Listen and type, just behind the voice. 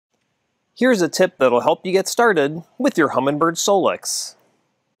Here's a tip that'll help you get started with your Humminbird SOLIX.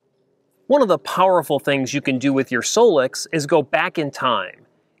 One of the powerful things you can do with your SOLIX is go back in time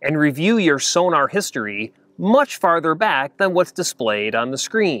and review your sonar history much farther back than what's displayed on the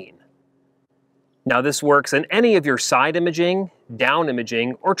screen. Now this works in any of your side imaging, down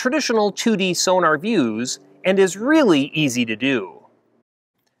imaging, or traditional 2D sonar views and is really easy to do.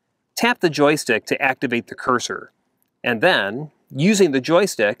 Tap the joystick to activate the cursor, and then, using the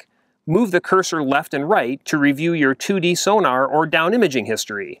joystick, move the cursor left and right to review your 2D sonar or down imaging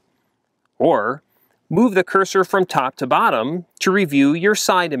history. Or, move the cursor from top to bottom to review your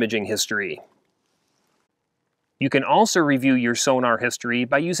side imaging history. You can also review your sonar history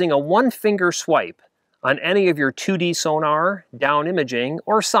by using a one-finger swipe on any of your 2D sonar, down imaging,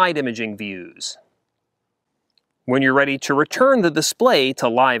 or side imaging views. When you're ready to return the display to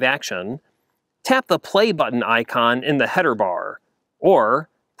live action, tap the play button icon in the header bar, or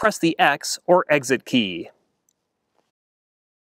press the X or exit key.